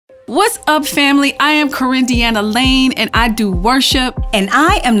What's up, family? I am Corinne Deanna Lane, and I do worship. And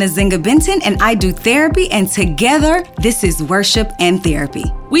I am Nazinga Benton, and I do therapy. And together, this is Worship and Therapy.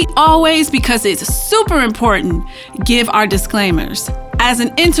 We always, because it's super important, give our disclaimers. As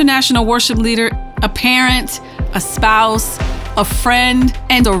an international worship leader, a parent, a spouse, a friend,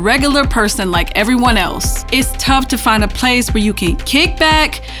 and a regular person like everyone else, it's tough to find a place where you can kick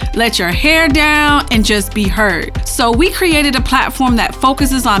back, let your hair down, and just be heard. So we created a platform that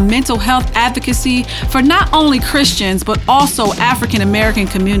focuses on mental health advocacy for not only Christians, but also African American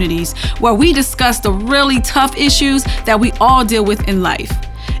communities, where we discuss the really tough issues that we all deal with in life.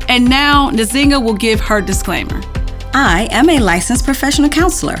 And now, Nazinga will give her disclaimer. I am a licensed professional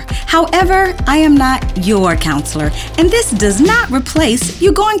counselor. However, I am not your counselor, and this does not replace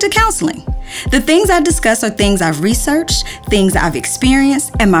you going to counseling. The things I discuss are things I've researched, things I've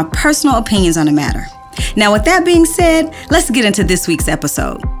experienced, and my personal opinions on the matter. Now, with that being said, let's get into this week's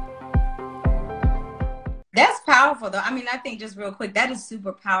episode. That's powerful, though. I mean, I think just real quick, that is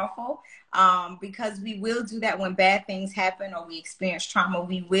super powerful because we will do that when bad things happen or we experience trauma.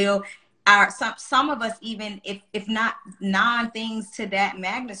 We will. Some of us, even if not non-things to that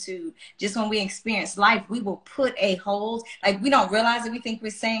magnitude, just when we experience life, we will put a hold, like we don't realize it. We think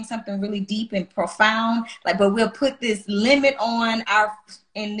we're saying something really deep and profound, but we'll put this limit on our,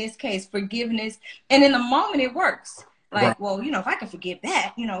 in this case, forgiveness. And in the moment it works. Like, well, if I can forgive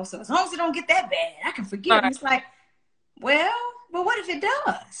that, so as long as it don't get that bad, I can forgive. Right. And it's like, well, but what if it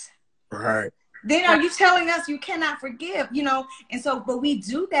does? Right. Then are you telling us you cannot forgive, And so, but we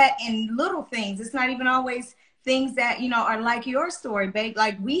do that in little things. It's not even always things that, are like your story, babe.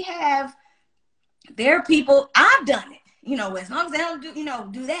 Like there are people, I've done it, as long as they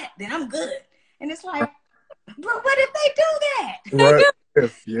don't do that, then I'm good. And it's like, but what if they do that?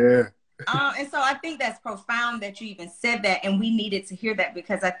 Right. Yeah. And so I think that's profound that you even said that. And we needed to hear that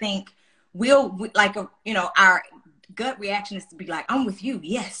because I think our gut reaction is to be like, I'm with you.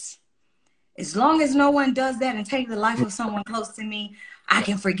 Yes. As long as no one does that and take the life of someone close to me, I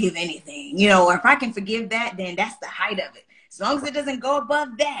can forgive anything, or if I can forgive that, then that's the height of it. As long as it doesn't go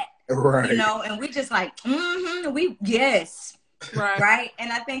above that, right. And we just like, yes, right.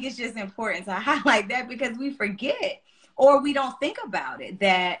 And I think it's just important to highlight that because we forget or we don't think about it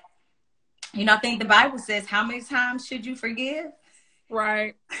that, I think the Bible says, how many times should you forgive?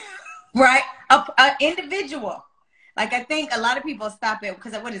 Right. Right. An individual. Like, I think a lot of people stop at,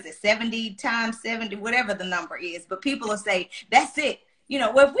 because what is it, 70 times 70, whatever the number is. But people will say, that's it.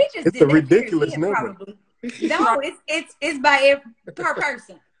 Well, if we just it's did a ridiculous number. Probably, no, it's by per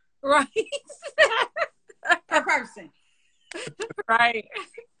person. Right. Per person. Right.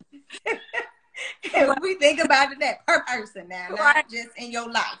 If we think about it, that per person now, not just in your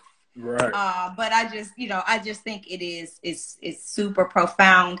life. Right. But I just think it's super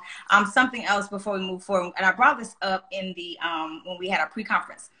profound. Something else before we move forward, and I brought this up in the when we had our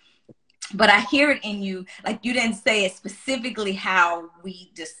pre-conference, but I hear it in you, like you didn't say it specifically how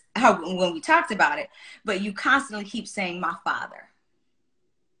when we talked about it, but you constantly keep saying my Father.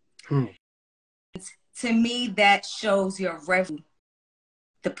 To me, that shows your reverence,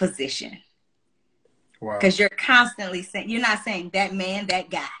 the position. Wow. Because you're constantly saying, you're not saying that man, that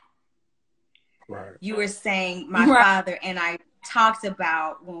guy. Right. You were saying my Father, and I talked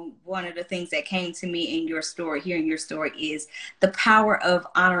about one of the things that came to me in your story, hearing your story, is the power of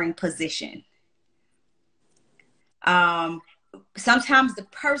honoring position. Sometimes the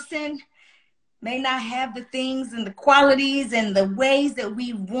person may not have the things and the qualities and the ways that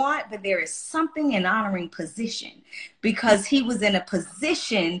we want, but there is something in honoring position because he was in a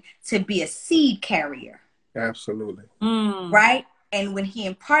position to be a seed carrier. Absolutely. Right? And when he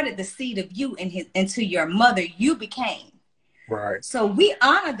imparted the seed of you into your mother, you became. Right. So we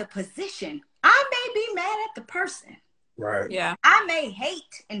honor the position. I may be mad at the person. Right. Yeah. I may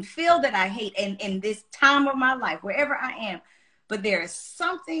hate and feel that I hate in this time of my life, wherever I am. But there is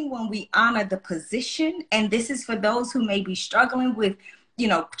something when we honor the position. And this is for those who may be struggling with,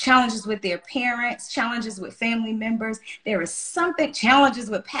 challenges with their parents, challenges with family members. There is something, challenges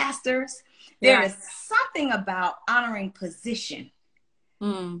with pastors. There is something about honoring position.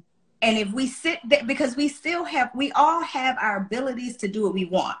 And if we sit there, because we all have our abilities to do what we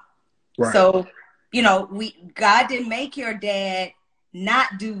want. Right. So, God didn't make your dad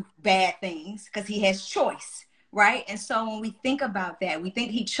not do bad things because he has choice. Right. And so when we think about that, we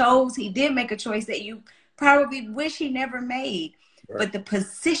think he did make a choice that you probably wish he never made. Right. But the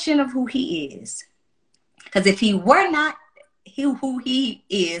position of who he is, because if he were not who he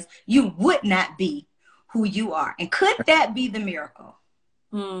is, you would not be who you are. And could that be the miracle?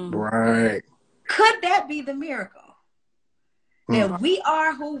 Right. Could that be the miracle? And we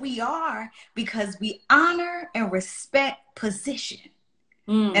are who we are because we honor and respect position.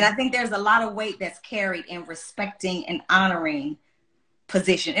 And I think there's a lot of weight that's carried in respecting and honoring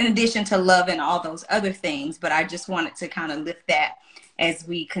position, in addition to love and all those other things. But I just wanted to kind of lift that as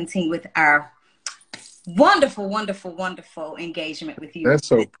we continue with our wonderful, wonderful, wonderful engagement with you. That's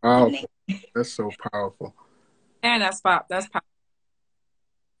so powerful. That's so powerful. And that's pop. That's pop.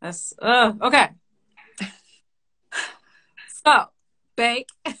 That's okay. So, Bake,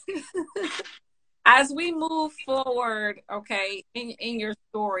 as we move forward, okay, in your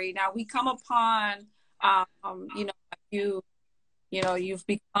story, now we come upon, you've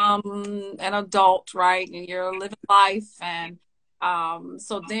become an adult, right? And you're living life. And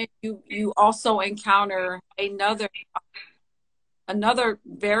so then you also encounter another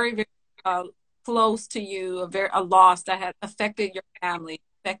very, very close to you, a loss that had affected your family,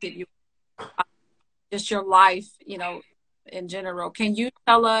 affected you, just your life, in general. Can you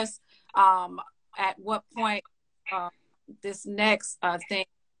tell us at what point this next thing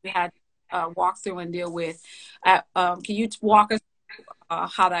you had walk through and deal with? Can you walk us through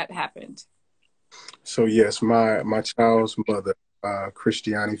how that happened? So yes, my child's mother,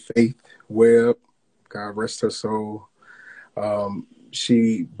 Christiane Faith Webb, God rest her soul.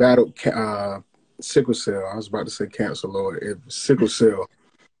 She battled sickle cell. I was about to say cancer, Lord. It was sickle cell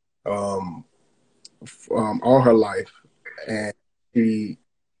all her life. And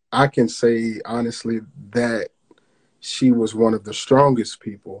I can say honestly that she was one of the strongest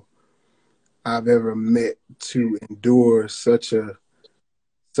people I've ever met to endure such a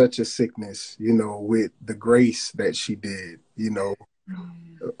sickness, with the grace that she did,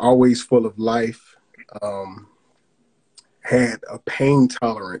 always full of life, had a pain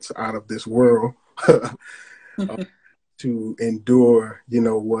tolerance out of this world to endure,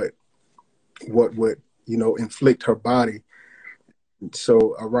 what would, inflict her body.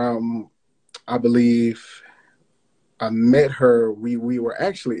 So around, I believe I met her, we were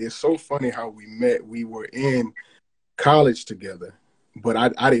actually, it's so funny how we met. We were in college together, but I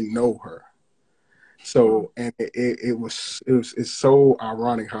didn't know her. So, and it's so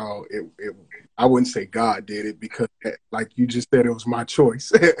ironic how I wouldn't say God did it because like you just said, it was my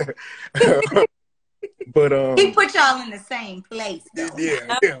choice. But he put y'all in the same place, though.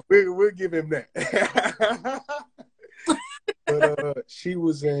 Yeah, we'll give him that. But she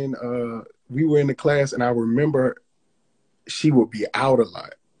was we were in the class, and I remember she would be out a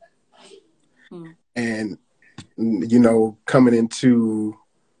lot. And, coming into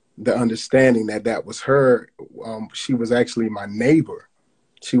the understanding that was her, she was actually my neighbor.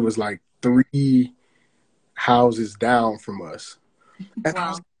 She was like 3 houses down from us. And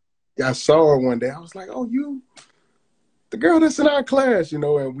Wow. I saw her one day. I was like, oh, you, the girl that's in our class,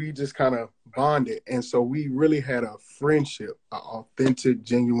 and we just kind of bonded. And so we really had a friendship, an authentic,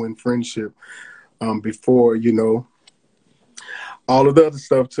 genuine friendship before, all of the other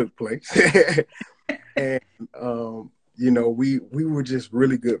stuff took place. And, we were just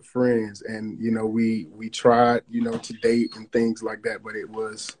really good friends. And, we tried, to date and things like that, but it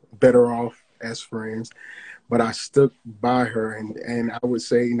was better off as friends. But I stuck by her, and I would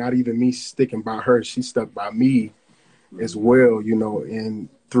say not even me sticking by her, she stuck by me as well, and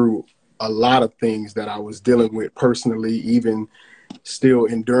through a lot of things that I was dealing with personally, even still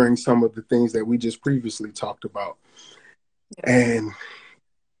enduring some of the things that we just previously talked about. And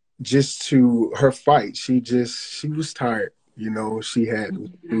just to her fight, she was tired, she had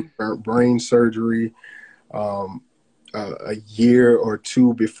brain surgery a year or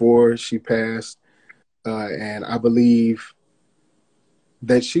 2 before she passed. And I believe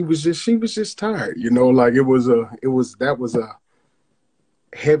that she was just tired, like that was a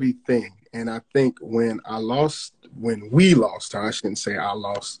heavy thing. And I think when we lost her, I shouldn't say I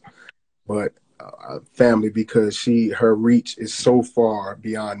lost, but family, because her reach is so far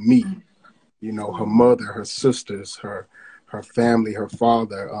beyond me, her mother, her sisters, her family, her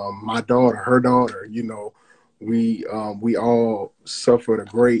father, my daughter, her daughter, we all suffered a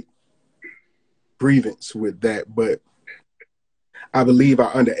great grievance with that, but I believe I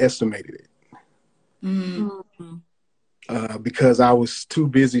underestimated it. Because I was too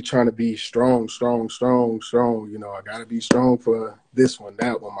busy trying to be strong. I got to be strong for this one,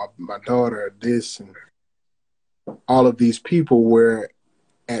 that one, my daughter, this, and all of these people, where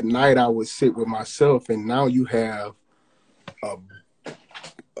at night I would sit with myself, and now you have a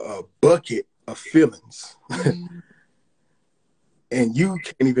bucket of feelings. And you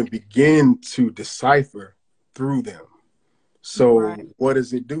can't even begin to decipher through them. So What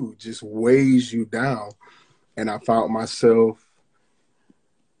does it do? It just weighs you down. And I found myself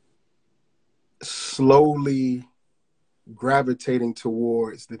slowly gravitating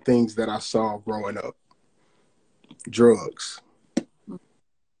towards the things that I saw growing up: drugs,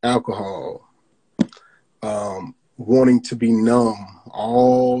 alcohol, wanting to be numb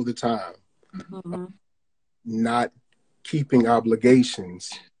all the time, not keeping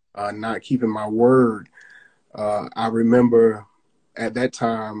obligations, not keeping my word. I remember at that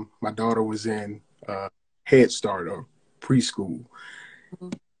time, my daughter was in Head Start or preschool.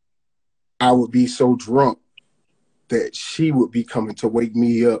 I would be so drunk that she would be coming to wake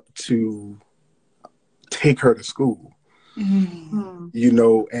me up to take her to school. You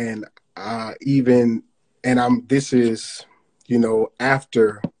know, and this is, you know,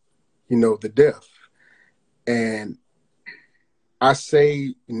 after, you know, the death. And I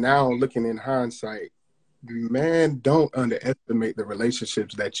say now, looking in hindsight, man, don't underestimate the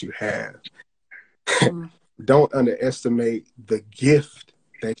relationships that you have. Don't underestimate the gift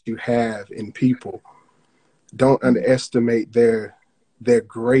that you have in people. Don't underestimate their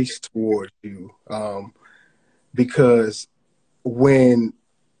grace towards you. Because when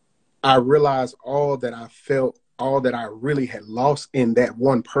I realized all that I felt, all that I really had lost in that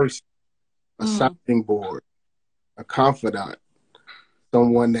one person, a sounding board, a confidant,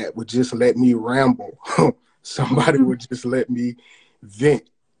 someone that would just let me ramble, somebody would just let me vent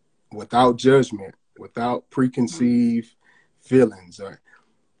without judgment, without preconceived feelings.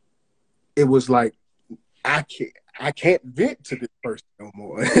 It was like, I can't vent to this person no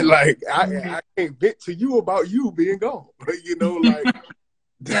more. Like I can't vent to you about you being gone. You know, like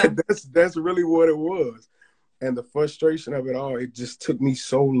that's really what it was. And the frustration of it all, it just took me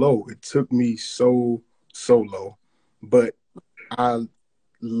so low. It took me so low. But I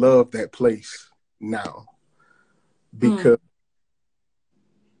love that place now because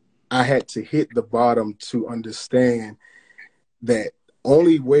I had to hit the bottom to understand that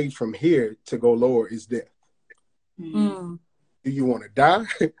only way from here to go lower is death. Do you want to die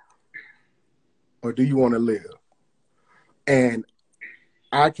or do you want to live? And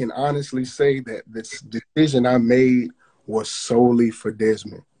I can honestly say that this decision I made was solely for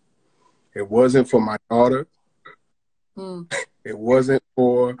Desmond. It wasn't for my daughter. It wasn't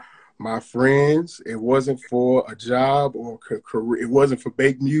for my friends. It wasn't for a job or career. It wasn't for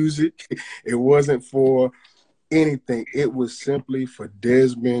BakeMusic. It wasn't for anything. It was simply for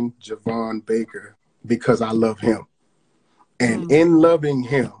Desmond Javon Baker because I love him. And in loving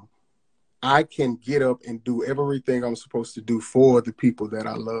him, I can get up and do everything I'm supposed to do for the people that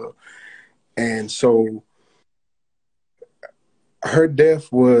I love. And so her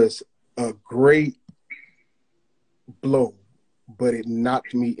death was a great blow, but it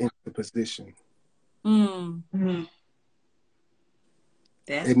knocked me into position.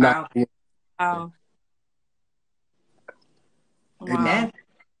 That's powerful. Wow.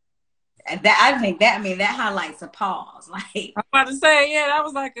 I think that highlights a pause. Like I'm about to say, yeah, that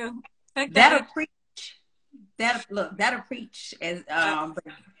was like a that'll preach. That'll preach. As but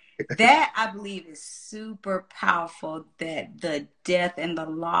that I believe is super powerful. That the death and the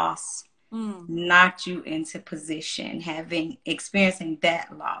loss knocked you into position. Experiencing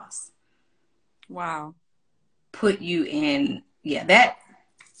that loss, wow, put you in. Yeah, that.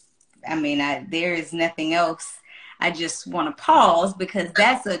 I mean, there is nothing else. I just want to pause because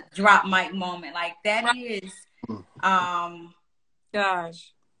that's a drop mic moment. Like that is,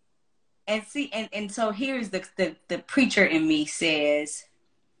 gosh. And see, and so here's the preacher in me says,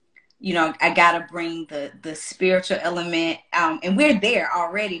 you know, I gotta bring the spiritual element, and we're there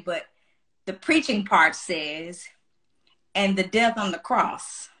already, but the preaching part says, and the death on the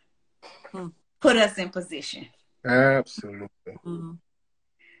cross put us in position. Absolutely.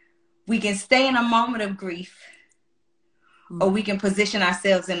 We can stay in a moment of grief, or we can position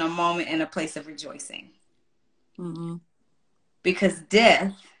ourselves in a moment in a place of rejoicing. Because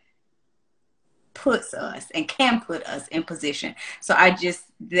death puts us and can put us in position. So I just,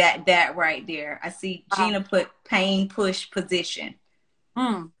 that right there. I see Gina put pain, push, position.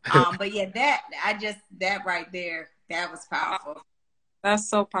 But yeah, that right there, that was powerful. That's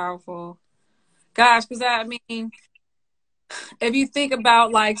so powerful. Gosh, because I mean, if you think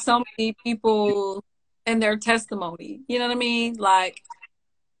about like so many people and their testimony, you know what I mean? Like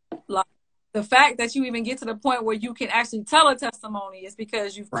the fact that you even get to the point where you can actually tell a testimony is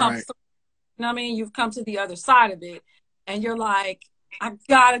because you've come through, you know what I mean? You've come to the other side of it and you're like, I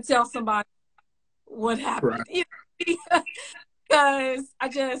gotta tell somebody what happened. You know? Because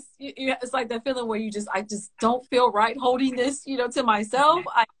it's like that feeling where I just don't feel right holding this, you know, to myself.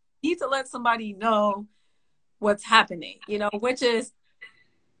 I need to let somebody know what's happening, you know, which is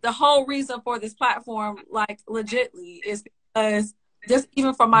the whole reason for this platform, like legitly, is because just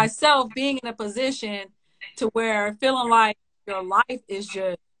even for myself being in a position to where feeling like your life is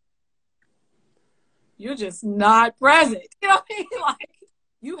just, you're just not present. You know what I mean? Like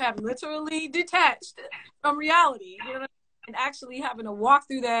you have literally detached from reality, you know, and actually having to walk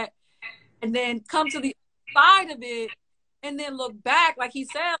through that and then come to the side of it and then look back, like he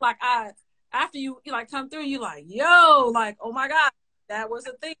said, like after you like come through, you like, yo, like, oh my God, that was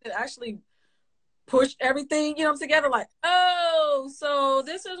a thing that actually pushed everything, you know, together. Like, oh, so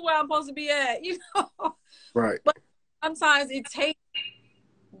this is where I'm supposed to be at, you know? Right. But sometimes it takes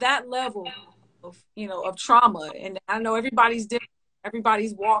that level of, you know, of trauma. And I know everybody's different.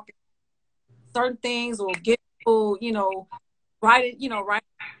 Everybody's walking. Certain things will get people, you know, right, you know, right.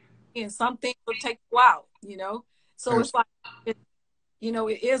 And some things will take you out, you know? So it's like, you know,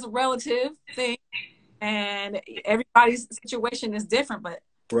 it is a relative thing and everybody's situation is different, but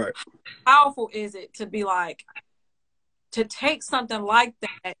right. how powerful is it to be like, to take something like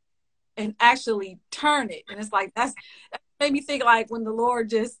that and actually turn it? And it's like, that made me think like when the Lord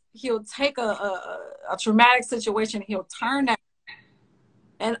just, he'll take a traumatic situation, he'll turn that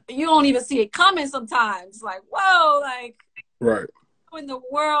and you don't even see it coming sometimes. Like, whoa, like, right. How in the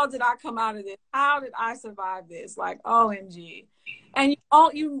world did I come out of this? How did I survive this? Like, OMG. And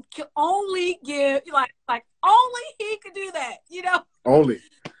you can only give, like only he could do that, you know? Only.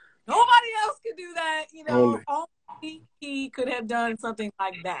 Nobody else could do that, you know? Only he could have done something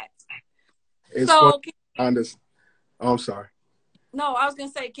like that. It's so, I'm sorry. No, I was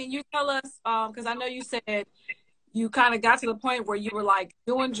going to say, can you tell us, because I know you said you kind of got to the point where you were like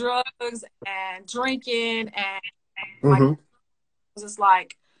doing drugs and drinking and like, it was just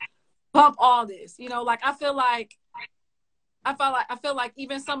like, pump all this, you know, like I feel like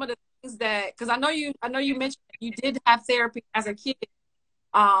even some of the things that, because I know you mentioned you did have therapy as a kid,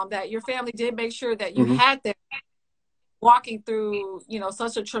 that your family did make sure that you had that, walking through, you know,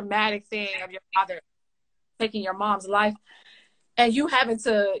 such a traumatic thing of your father taking your mom's life, and you having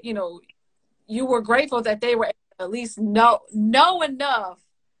to, you know, you were grateful that they were able to at least know enough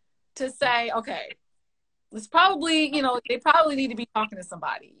to say, okay, it's probably, you know, they probably need to be talking to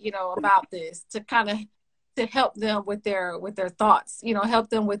somebody, you know, about this to kind of to help them with their thoughts, you know, help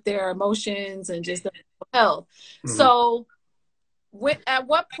them with their emotions and just their mental health. So at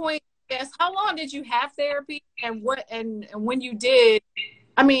what point, yes, how long did you have therapy, and when you did,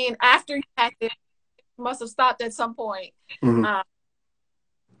 I mean, after you had therapy, you must have stopped at some point.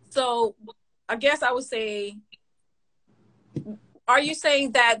 So I guess I would say, are you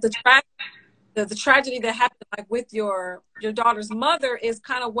saying that the tragedy that happened like with your daughter's mother is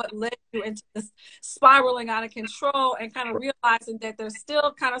kind of what led you into this spiraling out of control and kind of realizing that there's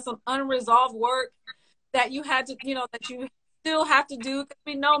still kind of some unresolved work that you had to, you know, that you still have to do? Because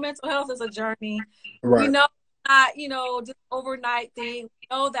we know mental health is a journey. Right. We know not, you know, just overnight thing. We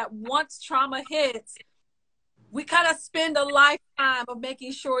know that once trauma hits, we kind of spend a lifetime of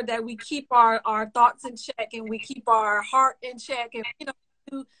making sure that we keep our thoughts in check and we keep our heart in check, and, you know,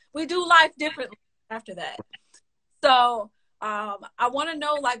 we do life differently after that. So I want to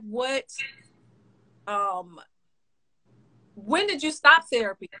know, like, when did you stop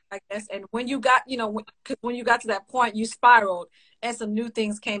therapy, I guess, and when you got, you know, when you got to that point, you spiraled and some new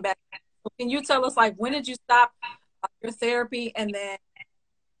things came back. So can you tell us, like, when did you stop your therapy, and then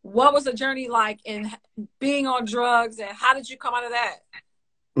what was the journey like in being on drugs, and how did you come out of that?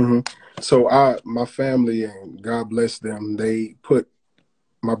 So my family, and God bless them, they put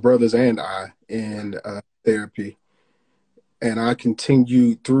my brothers and I in therapy, and I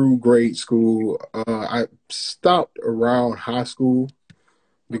continued through grade school. I stopped around high school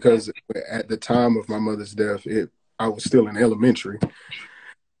because at the time of my mother's death, I was still in elementary.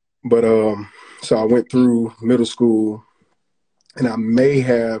 But so I went through middle school, and I may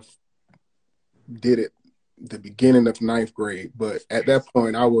have did it the beginning of 9th grade. But at that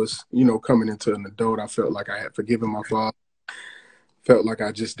point, I was, you know, coming into an adult. I felt like I had forgiven my father. Felt like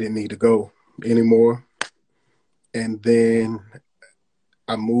I just didn't need to go anymore. And then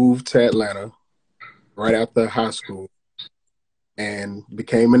I moved to Atlanta right after high school and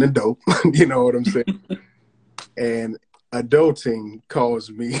became an adult. You know what I'm saying? And adulting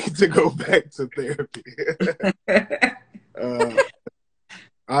caused me to go back to therapy.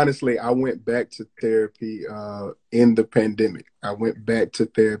 Honestly, I went back to therapy in the pandemic. I went back to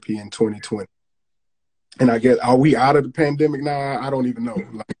therapy in 2020. And I guess, are we out of the pandemic now? I don't even know.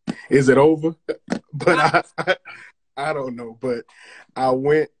 Like, is it over? But I don't know. But I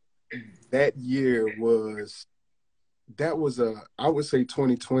went, that year I would say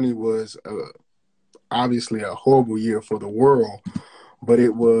 2020 was obviously a horrible year for the world, but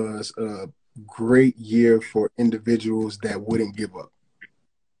it was a great year for individuals that wouldn't give up.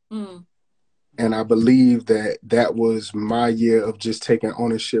 And I believe that that was my year of just taking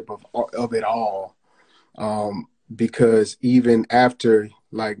ownership of it all. Because even after,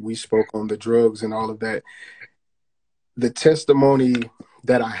 like we spoke on the drugs and all of that, the testimony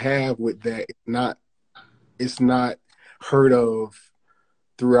that I have with that, it's not heard of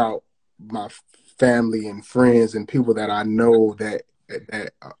throughout my family and friends and people that I know that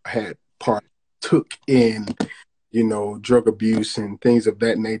had partook in, you know, drug abuse and things of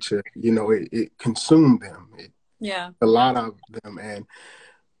that nature. You know, it consumed them. A lot of them. And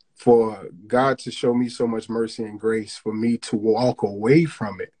for God to show me so much mercy and grace, for me to walk away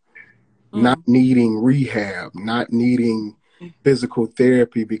from it, not needing rehab, not needing physical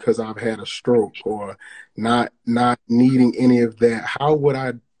therapy because I've had a stroke, or not needing any of that. How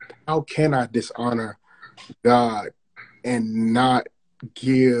can I dishonor God and not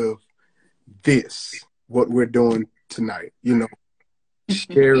give this, what we're doing tonight, you know,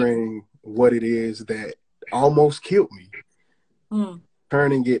 sharing what it is that almost killed me,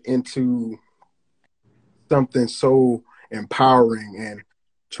 turning it into something so empowering and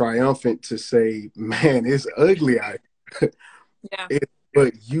triumphant to say, man, it's ugly out here.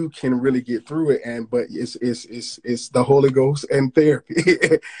 But you can really get through it, but it's the Holy Ghost and therapy.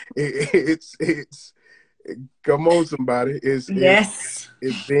 It's come on, somebody. It's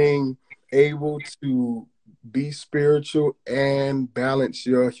being able to be spiritual and balance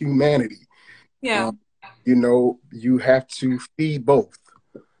your humanity. You know, you have to feed both.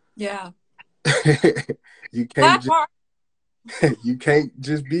 You can't you can't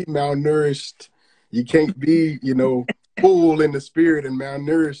just be malnourished. You can't be, you know, full in the spirit and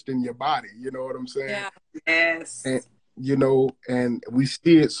malnourished in your body. You know what I'm saying? And, you know, and we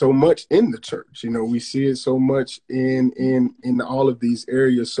see it so much in the church. You know, we see it so much in all of these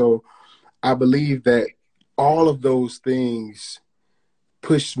areas. So I believe that all of those things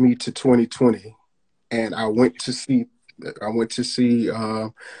pushed me to 2020, and I went to see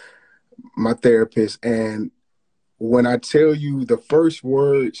my therapist. And when I tell you, the first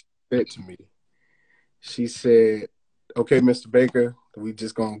words she said to me, she said, "Okay, Mr. Baker, we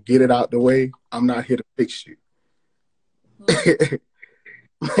just gonna get it out the way. I'm not here to fix you."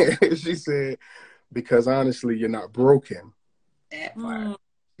 She said, "Because honestly, you're not broken."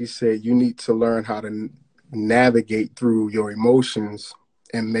 She said, "You need to learn how to navigate through your emotions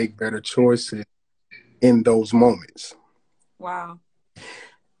and make better choices in those moments." Wow.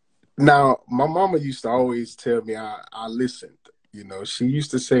 Now, my mama used to always tell me I listened. You know, she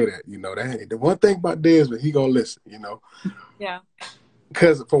used to say that, you know, that, hey, the one thing about Desmond, he gonna listen, you know.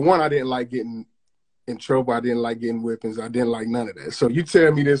 Because for one, I didn't like getting in trouble. I didn't like getting whippings. I didn't like none of that. So you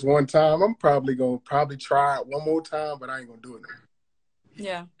tell me this one time, I'm probably gonna try it one more time, but I ain't gonna do it now.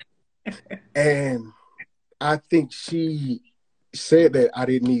 And I think she said that I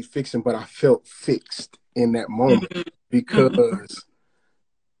didn't need fixing, but I felt fixed in that moment because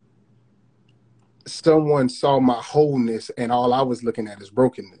someone saw my wholeness and all I was looking at is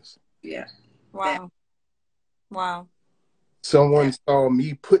brokenness. Wow. Someone saw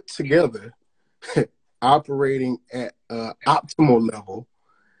me put together, operating at an optimal level,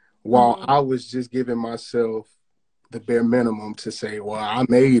 while I was just giving myself the bare minimum to say, well, I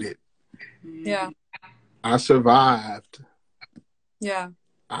made it. I survived.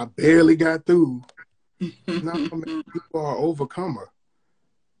 I barely got through. No, man, you are an overcomer.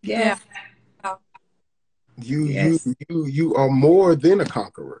 You are more than a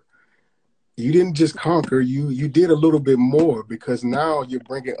conqueror. You didn't just conquer, you did a little bit more, because now you're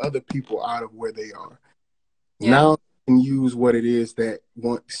bringing other people out of where they are. Now you can use what it is that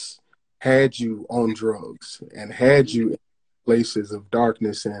once had you on drugs and had you in places of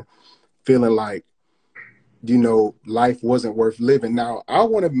darkness and feeling like, you know, life wasn't worth living. Now, I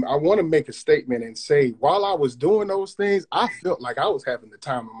want to make a statement and say, while I was doing those things, I felt like I was having the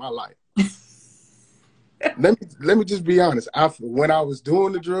time of my life. Let me just be honest. When I was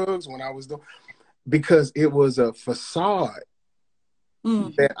doing the drugs, because it was a facade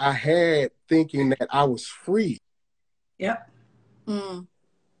that I had, thinking that I was free.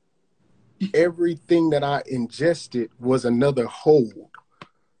 Everything that I ingested was another hold.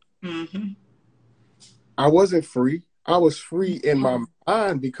 I wasn't free. I was free in my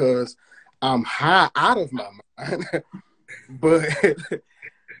mind because I'm high out of my mind, but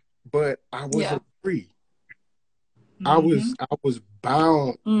I wasn't free. I was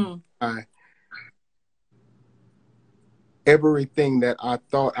bound by everything that I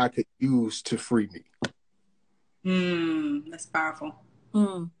thought I could use to free me. That's powerful.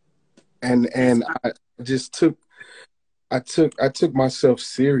 And I just took myself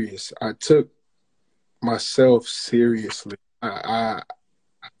serious. I took myself seriously.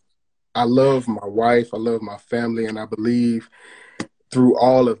 I love my wife, I love my family, and I believe through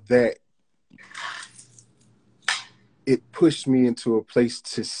all of that, it pushed me into a place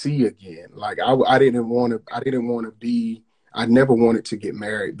to see again. Like I didn't want to be, I never wanted to get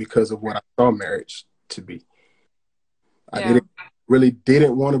married because of what I saw marriage to be. I really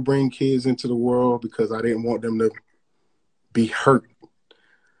didn't want to bring kids into the world because I didn't want them to be hurt.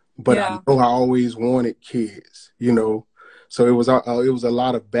 But I know I always wanted kids, you know. So it was a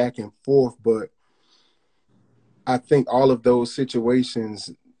lot of back and forth, but I think all of those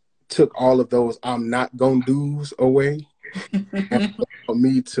situations took all of those I'm not gonna do's away and allowed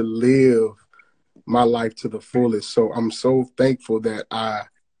me to live my life to the fullest. So I'm so thankful that I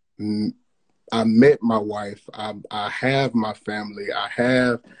met my wife. I have my family. I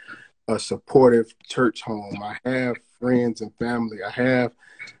have a supportive church home. I have friends and family. I have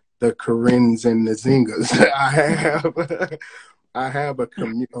the Corinnes and the Zingas. I have a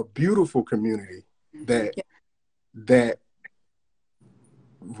beautiful community that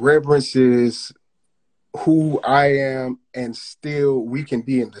reverences who I am, and still we can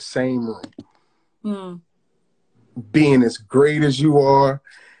be in the same room, being as great as you are,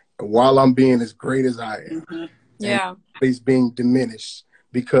 while I'm being as great as I am. Yeah, it's being diminished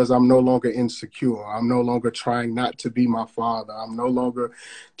because I'm no longer insecure. I'm no longer trying not to be my father. I'm no longer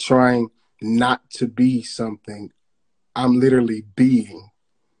trying not to be something. I'm literally being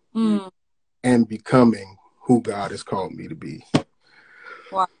and becoming who God has called me to be.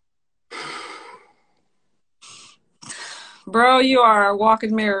 Wow. Bro, you are a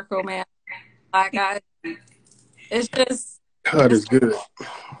walking miracle, man. Like it's just God is good.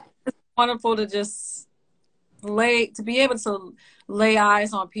 It's wonderful to just be able to lay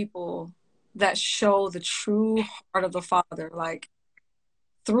eyes on people that show the true heart of the Father, like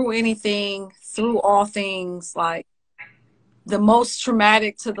through anything, through all things. Like the most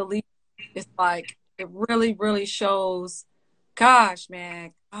traumatic to the least, it's like it really, really shows, gosh,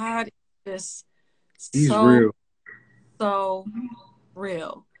 man, God is just He's real. So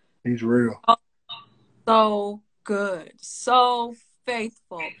real. He's real. So good. So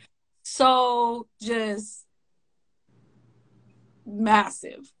faithful. So just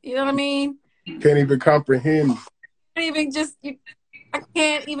massive. You know what I mean? Can't even comprehend. I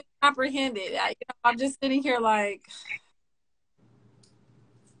can't even comprehend it. I'm just sitting here like,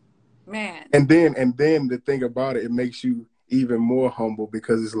 man. And then the thing about it, it makes you even more humble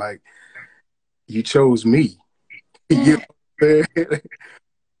because it's like, you chose me. You know,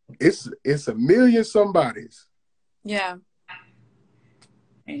 it's a million somebodies. Yeah.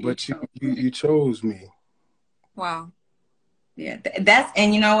 But you chose me. Wow. Yeah,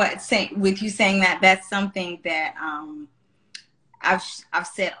 and you know what? With you saying that, that's something that I've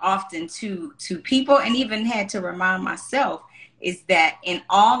said often to people, and even had to remind myself, is that in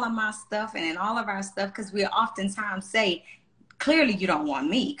all of my stuff and in all of our stuff, because we oftentimes say, clearly you don't want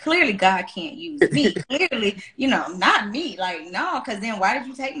me. Clearly God can't use me. Clearly, not me. Like, no, because then why did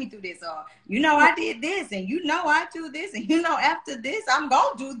you take me through this? Or, I did this, and I do this, and after this, I'm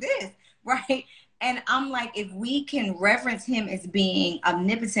going to do this, right? And I'm like, if we can reverence him as being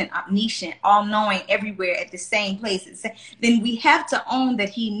omnipotent, omniscient, all-knowing, everywhere at the same place, then we have to own that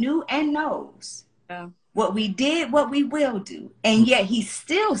he knew and knows what we did, what we will do. And yet he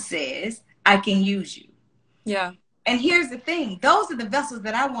still says, I can use you. Yeah. And here's the thing. Those are the vessels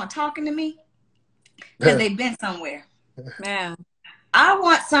that I want talking to me because they've been somewhere. Man. I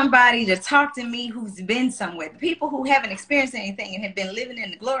want somebody to talk to me who's been somewhere. The people who haven't experienced anything and have been living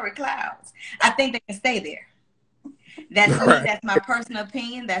in the glory clouds, I think they can stay there. That's me. That's my personal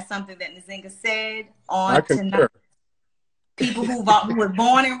opinion. That's something that Nzinga said on tonight. People who were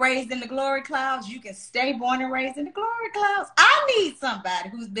born and raised in the glory clouds, you can stay born and raised in the glory clouds. I need somebody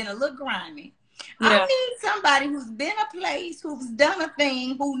who's been a little grimy. Yeah. I need somebody who's been a place, who's done a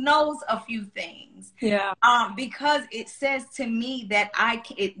thing, who knows a few things. Yeah. Because it says to me that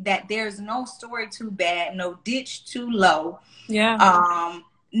that there's no story too bad, no ditch too low. Yeah.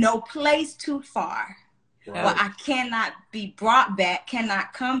 No place too far. Right. Well, I cannot be brought back,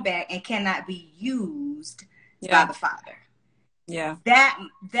 cannot come back, and cannot be used by the Father. Yeah.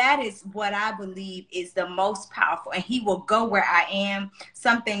 That is what I believe is the most powerful. And he will go where I am.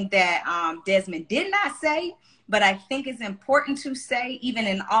 Something that Desmond did not say, but I think is important to say, even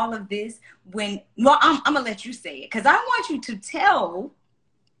in all of this, I'm going to let you say it, because I want you to tell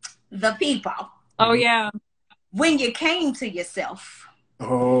the people. Oh, yeah. When you came to yourself.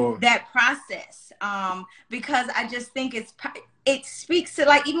 Oh. That process. Because I just think it speaks to,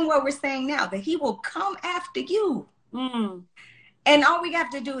 like, even what we're saying now, that he will come after you. Mm. And all we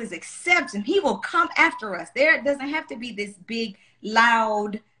have to do is accept him. He will come after us. There doesn't have to be this big,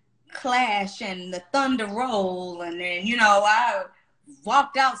 loud clash and the thunder roll, and then, you know, I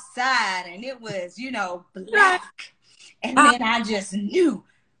walked outside and it was, you know, black. And then I just knew,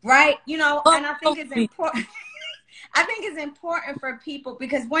 right? You know, and I think it's important. I think it's important for people,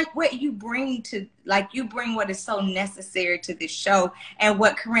 because what you bring to, like, you bring what is so necessary to this show, and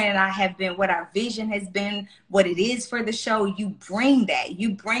what Corinne and I have been, what our vision has been, what it is for the show. You bring that.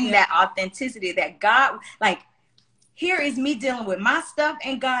 You bring that authenticity that God, like, here is me dealing with my stuff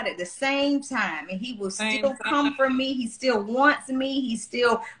and God at the same time. And he will still come for me. He still wants me. He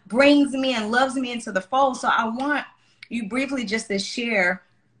still brings me and loves me into the fold. So I want you briefly just to share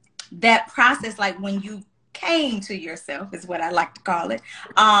that process, like when you came to yourself, is what I like to call it,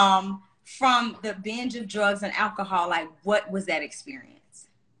 from the binge of drugs and alcohol. Like, what was that experience?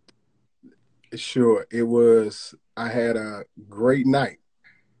 Sure. It was, I had a great night.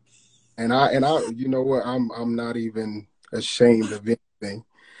 And I, you know what? I'm not even ashamed of anything.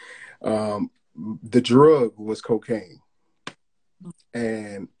 The drug was cocaine,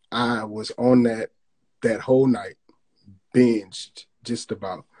 and I was on that whole night, binged just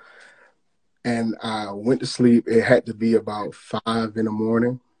about. And I went to sleep. It had to be about 5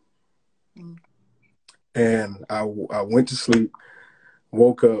 a.m. And I went to sleep,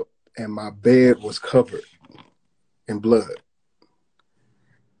 woke up, and my bed was covered in blood.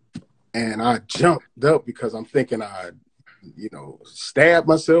 And I jumped up because I'm thinking I, you know, stabbed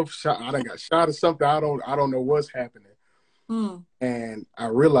myself. I done got shot or something. I don't know what's happening. And I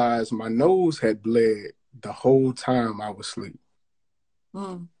realized my nose had bled the whole time I was asleep.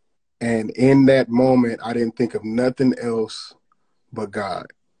 And in that moment, I didn't think of nothing else but God.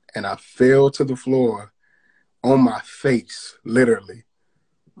 And I fell to the floor on my face, literally.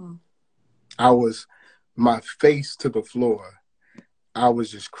 My face to the floor. I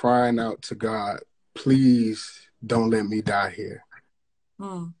was just crying out to God, please don't let me die here.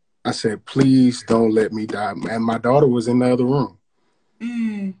 I said, please don't let me die. And my daughter was in the other room.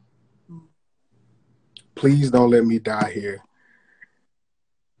 Please don't let me die here.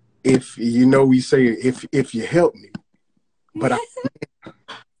 If, you know, we say, if you help me, but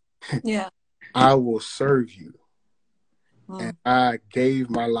I will serve you. And I gave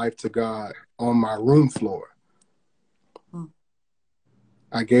my life to God on my room floor.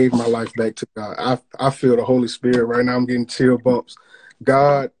 I gave my life back to God. I feel the Holy Spirit right now. I'm getting chill bumps.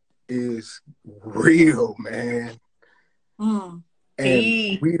 God is real, man.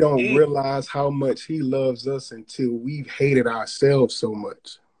 And we don't realize how much he loves us until we've hated ourselves so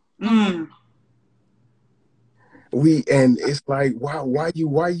much. And it's like, why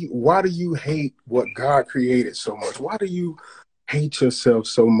do you hate what God created so much? Why do you hate yourself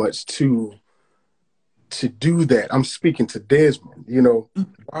so much to do that? I'm speaking to Desmond, you know,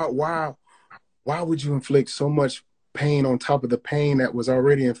 why would you inflict so much pain on top of the pain that was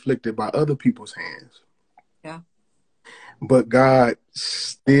already inflicted by other people's hands? But God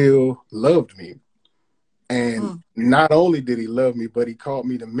still loved me. And not only did he love me, but he called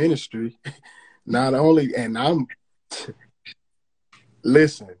me to ministry. Not only, and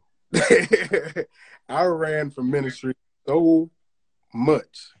listen, I ran from ministry so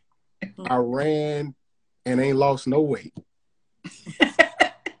much. I ran and ain't lost no weight.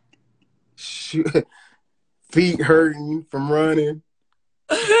 Feet hurting from running.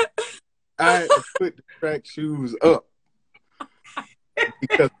 I had to put the track shoes up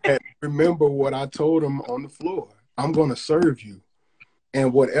because I had to remember what I told him on the floor. I'm going to serve you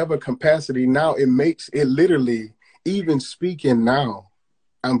in whatever capacity. Now it literally, even speaking now,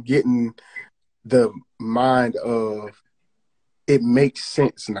 I'm getting the mind of, it makes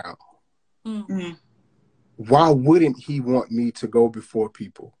sense now. Why wouldn't he want me to go before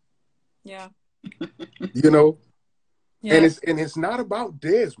people? You know? And it's not about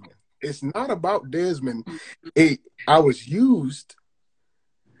Desmond. It's not about Desmond. I was used,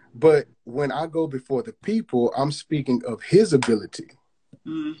 but when I go before the people, I'm speaking of his ability.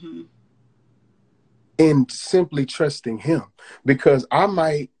 And simply trusting him, because I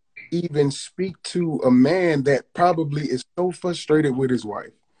might even speak to a man that probably is so frustrated with his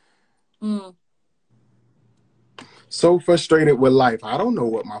wife, so frustrated with life. I don't know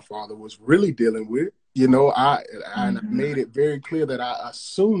what my father was really dealing with. You know, I made it very clear that I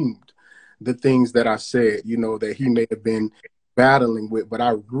assumed the things that I said, you know, that he may have been battling with, but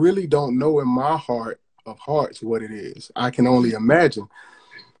I really don't know in my heart of hearts what it is. I can only imagine.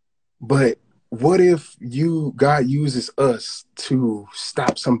 But what if God uses us to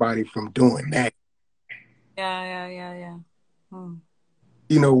stop somebody from doing that?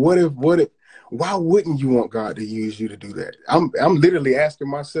 You know, what if, why wouldn't you want God to use you to do that? I'm literally asking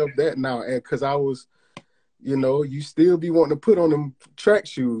myself that now, because I was, you know, you still be wanting to put on them track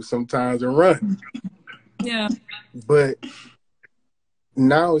shoes sometimes and run. Yeah. But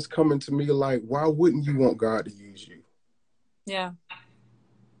now it's coming to me like, why wouldn't you want God to use you? Yeah.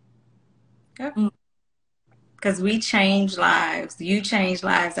 Because we change lives. You change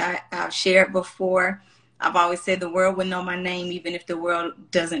lives. I've shared before. I've always said the world will know my name even if the world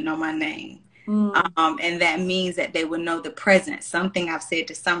doesn't know my name. And that means that they will know the present. Something I've said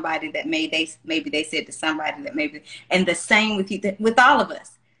to somebody that maybe they said to somebody that maybe, and the same with you, with all of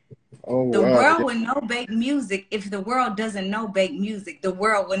us. Oh, The wow. world will know BakeMusic. If the world doesn't know BakeMusic, the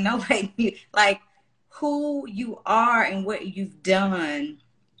world will know BakeMusic. Like who you are and what you've done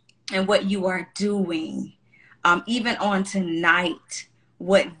and what you are doing. Even on tonight,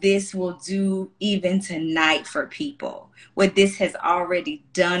 what this will do even tonight for people, what this has already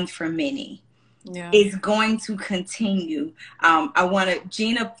done for many. Yeah. Is going to continue.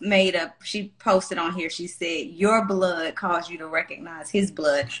 Gina she posted on here, she said, your blood caused you to recognize his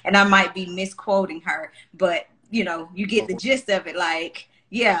blood. And I might be misquoting her, but you know, you get the gist of it. Like,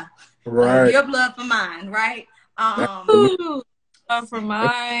 yeah, Right. your blood for mine, right? Ooh, for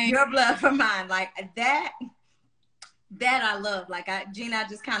mine. Your blood for mine. Like that I love. Like Gina, I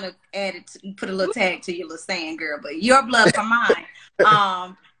just kind of put a little tag to your little saying, girl, but your blood for mine.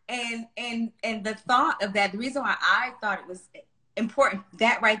 And the thought of that, the reason why I thought it was important,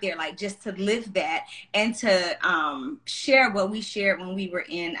 that right there, like just to live that and to share what we shared when we were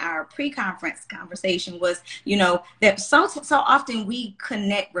in our pre-conference conversation was, you know, that so often we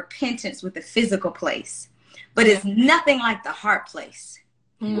connect repentance with the physical place, but it's nothing like the heart place.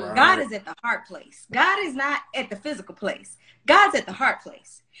 Right. God is at the heart place. God is not at the physical place. God's at the heart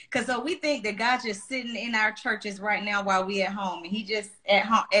place. Because so we think that God's just sitting in our churches right now while we at home. And he just at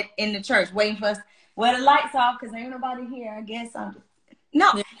home in the church waiting for us. Well, the lights off because ain't nobody here. I guess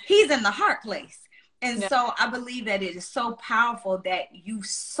he's in the heart place. And so I believe that it is so powerful that you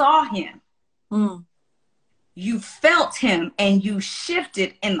saw him. You felt him and you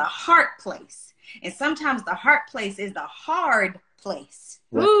shifted in the heart place. And sometimes the heart place is the hard place.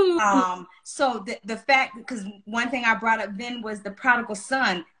 So the fact, because one thing I brought up then was the prodigal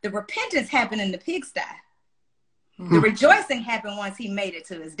son, the repentance happened in the pigsty. The rejoicing happened once he made it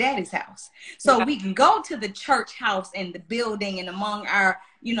to his daddy's house. So we can go to the church house and the building and among our,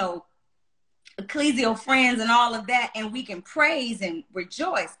 you know, ecclesial friends and all of that, and we can praise and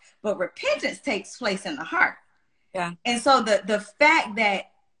rejoice. But repentance takes place in the heart. Yeah. And so the fact that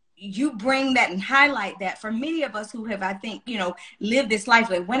you bring that and highlight that for many of us who have, I think, you know, lived this life,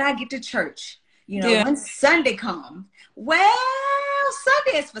 like when I get to church, you know, when Sunday comes, well,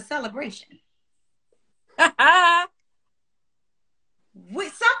 Sunday is for celebration.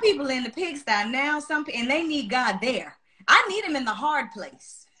 With some people in the pigsty now, and they need God there. I need him in the hard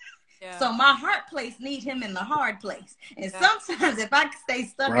place. Yeah. So my heart place needs him in the hard place. And sometimes if I stay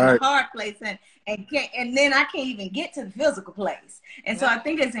stuck in the hard place and then I can't even get to the physical place. And so I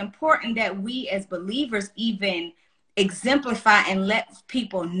think it's important that we as believers even exemplify and let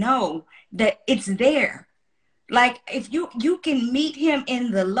people know that it's there. Like if you can meet him in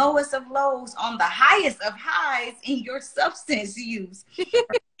the lowest of lows, on the highest of highs in your substance use,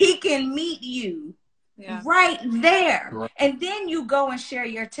 he can meet you right there. Right. And then you go and share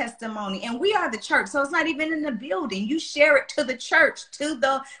your testimony. And we are the church. So it's not even in the building. You share it to the church,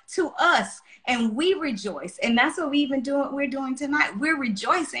 to us. And we rejoice. And that's what we're doing tonight. We're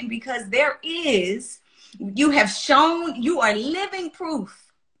rejoicing because you have shown, you are living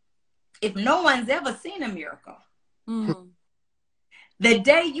proof. If no one's ever seen a miracle. The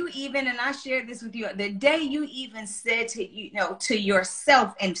day you even, and I shared this with you, the day you even said to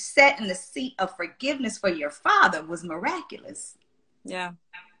yourself and sat in the seat of forgiveness for your father was miraculous. Yeah.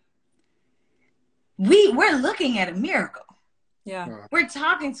 We're looking at a miracle. Yeah. We're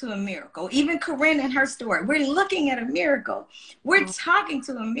talking to a miracle. Even Corinne and her story, we're looking at a miracle. We're talking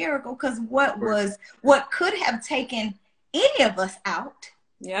to a miracle because what could have taken any of us out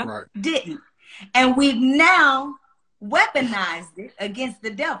didn't. And we've now weaponized it against the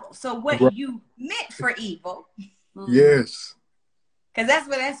devil. So what you meant for evil. Yes. Because that's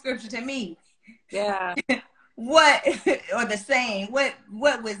what that scripture to me. Yeah. Or the saying, what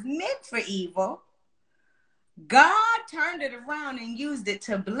was meant for evil, God turned it around and used it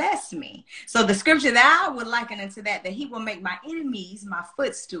to bless me. So the scripture that I would liken it to that he will make my enemies my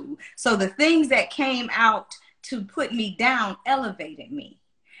footstool. So the things that came out to put me down elevated me.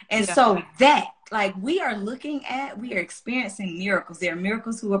 And so that, like, we are experiencing miracles. There are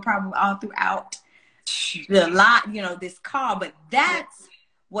miracles who are probably all throughout this call, but that's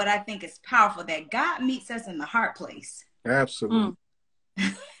what I think is powerful, that God meets us in the hard place. Absolutely.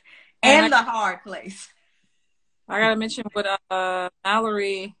 And the hard place. I gotta mention what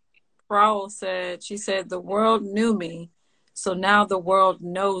Mallory Crowell said. She said, "The world knew me, so now the world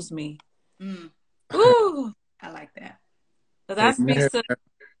knows me." Mm, Ooh, I like that. so that Amen. speaks to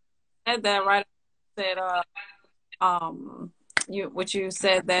said that right. Said what you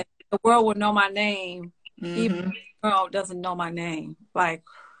said, that the world will know my name, even Mm-hmm. if the world doesn't know my name. Like,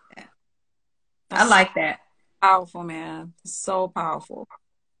 I that's like that. powerful, man. So powerful.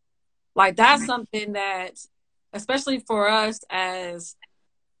 Like, that's something that, especially for us as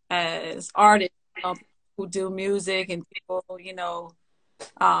artists, who do music, and people,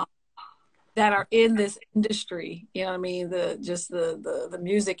 um, that are in this industry, you know what I mean? The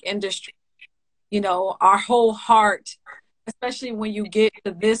music industry, our whole heart, especially when you get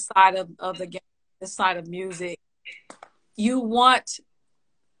to this side of the game, this side of music, you want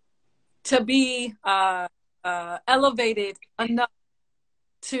to be elevated enough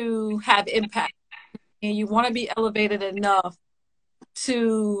to have impact, and you want to be elevated enough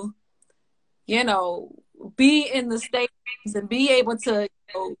to, you know, be in the stages and be able to,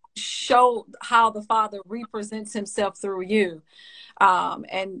 show how the Father represents Himself through you,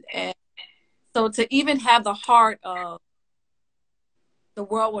 and so to even have the heart of the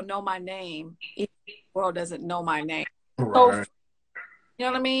world will know my name, if the world doesn't know my name. So, Right. you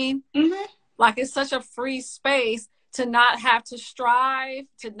know what I mean? Mm-hmm. Like, it's such a free space to not have to strive,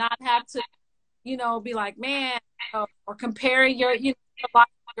 to not have to, be like, man, or comparing your life,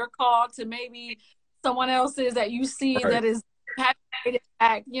 your call to maybe someone else's that you see Right. that is having great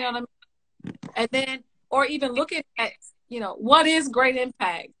impact, you know what I mean? And then, or even looking at, what is great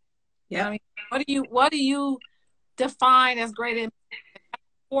impact? You know what I mean? What do you define as great impact?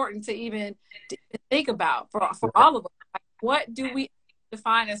 Important to even think about for all of us. Like, what do we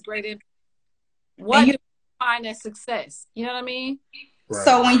define as great impact? What do we define as success? You know what I mean? Right.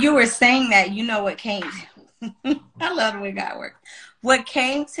 So when you were saying that, you know what came? I love the way God works. What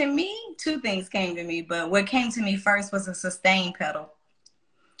came to me, two things came to me, but what came to me first was a sustain pedal.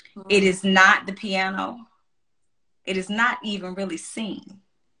 It is not the piano. It is not even really seen,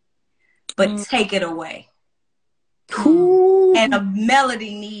 but take it away. And a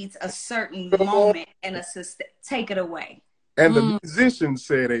melody needs a certain Come on. moment and a sustain. Take it away. And the musician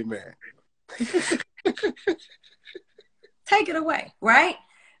said amen. Take it away, right?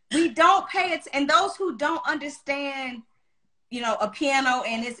 We don't pay it, and those who don't understand, a piano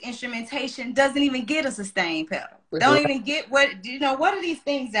and its instrumentation doesn't even get a sustain pedal. Don't Right. even get what are these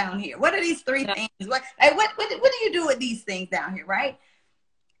things down here? What are these three things? What do you do with these things down here, right?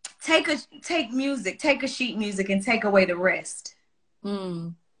 Take music, take a sheet music and take away the rest.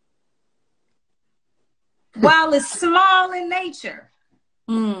 Mm. While it's small in nature,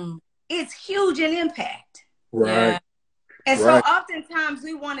 Mm. it's huge in impact. Right. Yeah. And so Right. oftentimes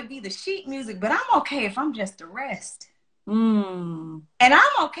we want to be the sheet music, but I'm okay if I'm just the rest. Mm. And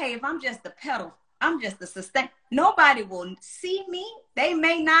I'm okay if I'm just the pedal. I'm just the sustain. Nobody will see me. They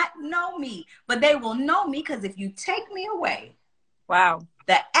may not know me, but they will know me because if you take me away, Wow.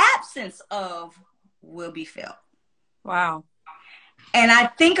 the absence of will be felt. Wow. And I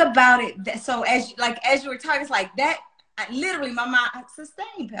think about it. So as you were talking, it's like that. Literally, my mind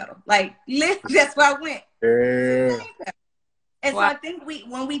sustain pedal. Like literally, that's where I went. Yeah. Sustain pedal. And Wow. so I think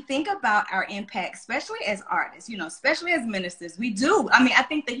when we think about our impact, especially as artists, especially as ministers, we do. I mean, I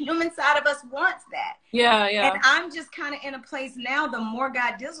think the human side of us wants that. Yeah. Yeah. And I'm just kind of in a place now, the more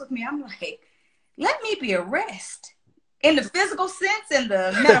God deals with me, I'm like, let me be a rest. In the physical sense, in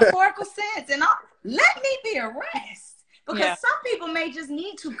the metaphorical sense, and all, let me be a rest. Because some people may just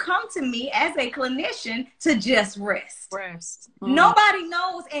need to come to me as a clinician to just rest. Nobody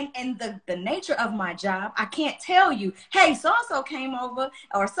knows, and the nature of my job, I can't tell you, hey, so-and-so came over,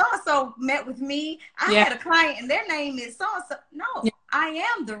 or so-and-so met with me. I had a client, and their name is so-and-so. No, I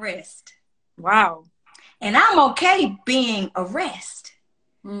am the rest. Wow. And I'm okay being a rest.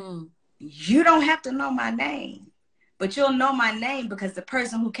 Mm. You don't have to know my name, but you'll know my name because the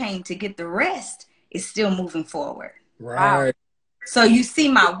person who came to get the rest is still moving forward. Right. Wow. So you see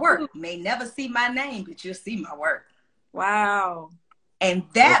my work. You may never see my name, but you'll see my work. Wow. And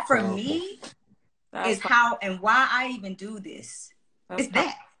that for me is how and why I even do this. It's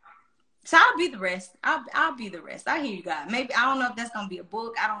that. So I'll be the rest. I'll be the rest. I hear you, God. Maybe I don't know if that's gonna be a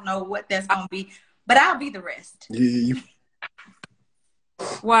book. I don't know what that's gonna be, but I'll be the rest. Yeah.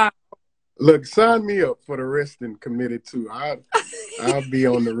 Wow. Look, sign me up for the resting committee too. I'll be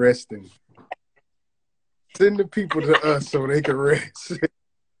on the resting. Send the people to us so they can rest.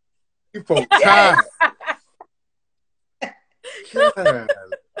 People tired. God.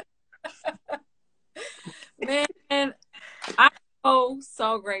 Man, I'm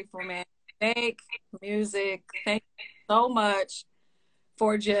so grateful, man. Music. Thank you so much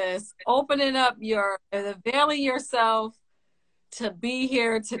for just opening up and availing yourself to be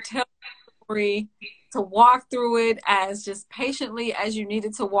here to tell the story, to walk through it as just patiently as you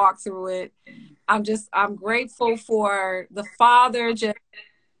needed to walk through it. I'm grateful for the Father just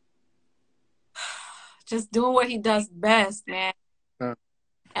doing what he does best, man.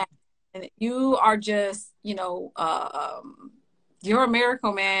 And you are just, you're a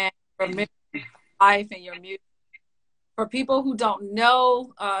miracle, man. You're a miracle in life and your music. For people who don't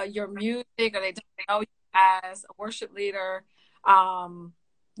know your music or they don't know you as a worship leader,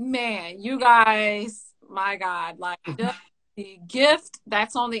 man, you guys, my God, like just the gift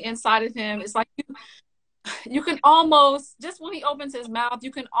that's on the inside of him. It's like you can almost, just when he opens his mouth,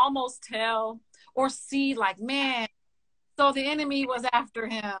 you can almost tell or see like, man, so the enemy was after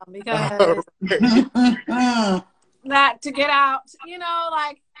him because that to get out,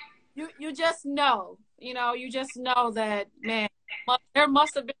 like you just know, you just know that, man, there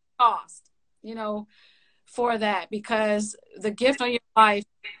must have been a cost, for that, because the gift on your life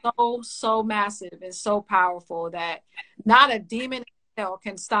is so massive and so powerful that not a demon in hell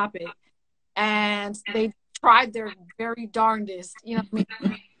can stop it. And they tried their very darndest,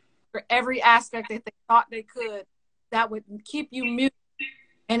 for every aspect that they thought they could that would keep you mute.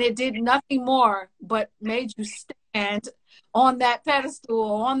 And it did nothing more but made you stand on that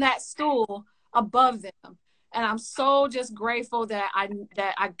pedestal, on that stool above them. And I'm so just grateful that I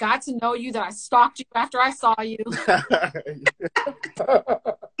got to know you, that I stalked you after I saw you.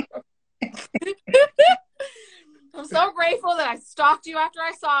 I'm so grateful that I stalked you after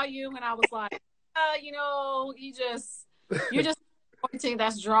I saw you, and I was like, you're just pointing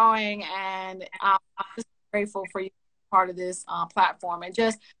that's drawing, and I'm just grateful for you part of this platform, and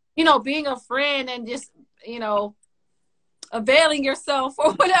just being a friend, and just availing yourself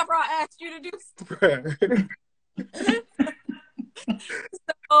for whatever I asked you to do.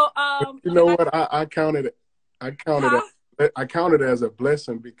 So you know what, I counted it as a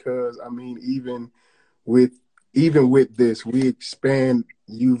blessing, because I mean, even with this,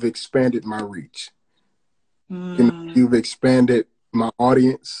 you've expanded my reach. You've expanded my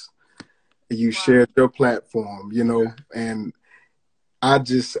audience. You shared your platform, and I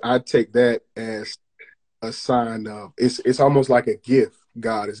take that as a sign of, it's almost like a gift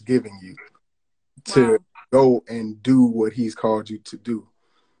God is giving you to go and do what he's called you to do.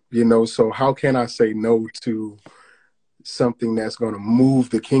 So how can I say no to something that's going to move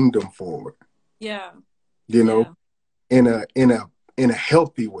the kingdom forward? Yeah. In a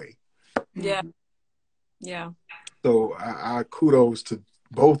healthy way. Yeah. Yeah. So I kudos to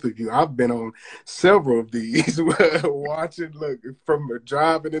both of you. I've been on several of these watching, from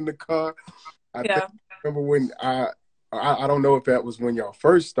driving in the car. I remember when I don't know if that was when y'all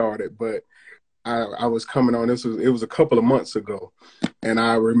first started, but I was coming on. It was a couple of months ago, and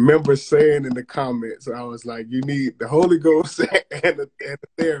I remember saying in the comments, I was like, "You need the Holy Ghost and a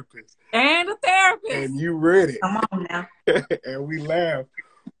therapist." And a therapist. And you read it. Come on now. And we laughed.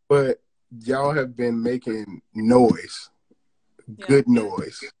 But y'all have been making noise, good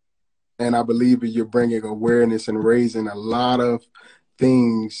noise. And I believe that you're bringing awareness and raising a lot of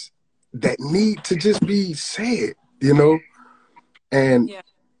things that need to just be said,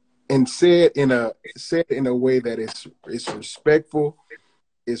 and said in a way that it's respectful.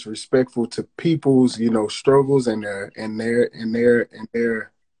 It's respectful to people's, struggles and their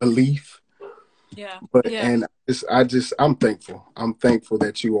belief. Yeah. But and I'm thankful. I'm thankful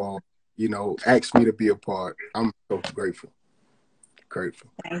that you all, asked me to be a part. I'm so grateful. Grateful.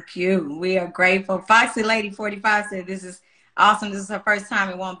 Thank you. We are grateful. Foxy Lady 45 said this is awesome. This is her first time.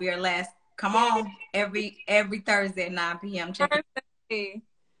 It won't be her last. Come on, every Thursday at 9 p.m.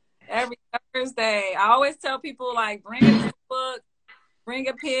 Every Thursday. I always tell people, like, bring a book, bring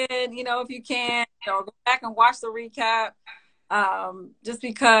a pen, if you can, or go back and watch the recap. Just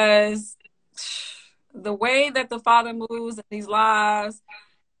because the way that the Father moves in these lives,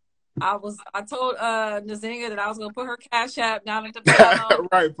 I told Nzinga that I was gonna put her Cash App down at the bottom.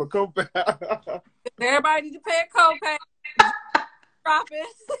 Right, for copay. Everybody need to pay a copay. Drop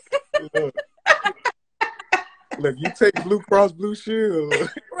it. Look, you take Blue Cross Blue Shield.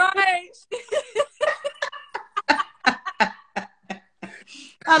 Right.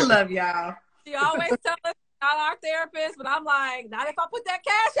 I love y'all. She always tell us not our therapist, but I'm like, not if I put that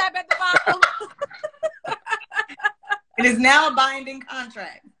Cash App at the bottom. It is now a binding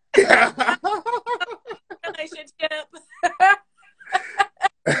contract. Relationship.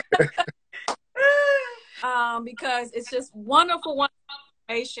 Because it's just wonderful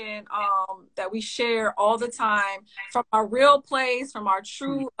information that we share all the time from our real place, from our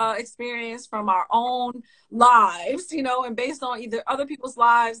true experience, from our own lives, you know, and based on either other people's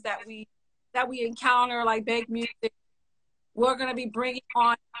lives that we encounter, like BakeMusic. We're going to be bringing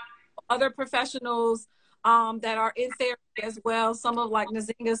on other professionals that are in therapy as well. Some of like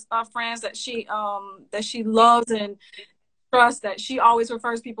Nzinga's friends that she loves and trusts, that she always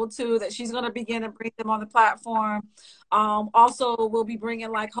refers people to, that she's going to begin to bring them on the platform. Also, we'll be bringing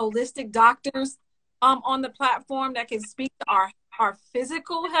like holistic doctors on the platform that can speak to our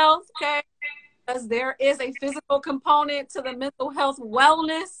physical health, okay? Because there is a physical component to the mental health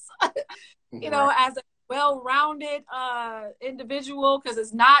wellness, you know, as a well-rounded individual, because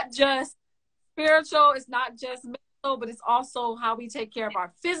it's not just spiritual, it's not just mental, but it's also how we take care of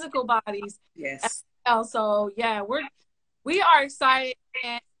our physical bodies. Yes. As well. So yeah, we are excited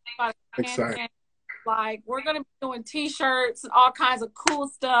and like we're gonna be doing t-shirts and all kinds of cool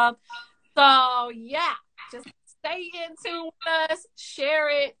stuff. So yeah, just stay in tune with us, share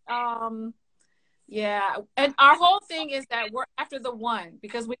it. Yeah, and our whole thing is that we're after the one,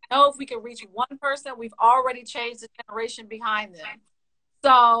 because we know if we can reach one person, we've already changed the generation behind them.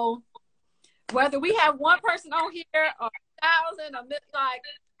 So whether we have one person on here or 1,000 or like,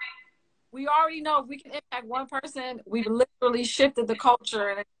 we already know if we can impact one person, we've literally shifted the culture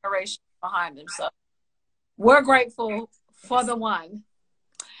and the generation behind them. So we're grateful for the one.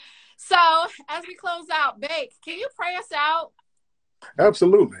 So as we close out, Bake, can you pray us out?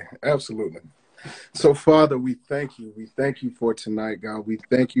 Absolutely. Absolutely. So, Father, we thank you. We thank you for tonight, God. We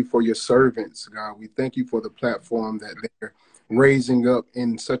thank you for your servants, God. We thank you for the platform that they're raising up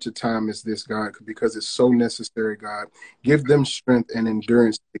in such a time as this, God, because it's so necessary, God. Give them strength and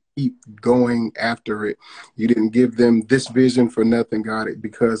endurance to keep going after it. You didn't give them this vision for nothing, God,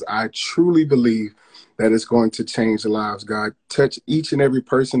 because I truly believe that it's going to change lives, God. Touch each and every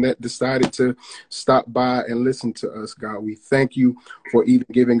person that decided to stop by and listen to us, God. We thank you for even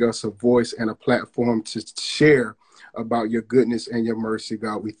giving us a voice and a platform to share about your goodness and your mercy,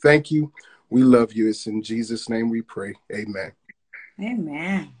 God. We thank you. We love you. It's in Jesus' name we pray. Amen.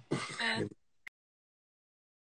 Amen.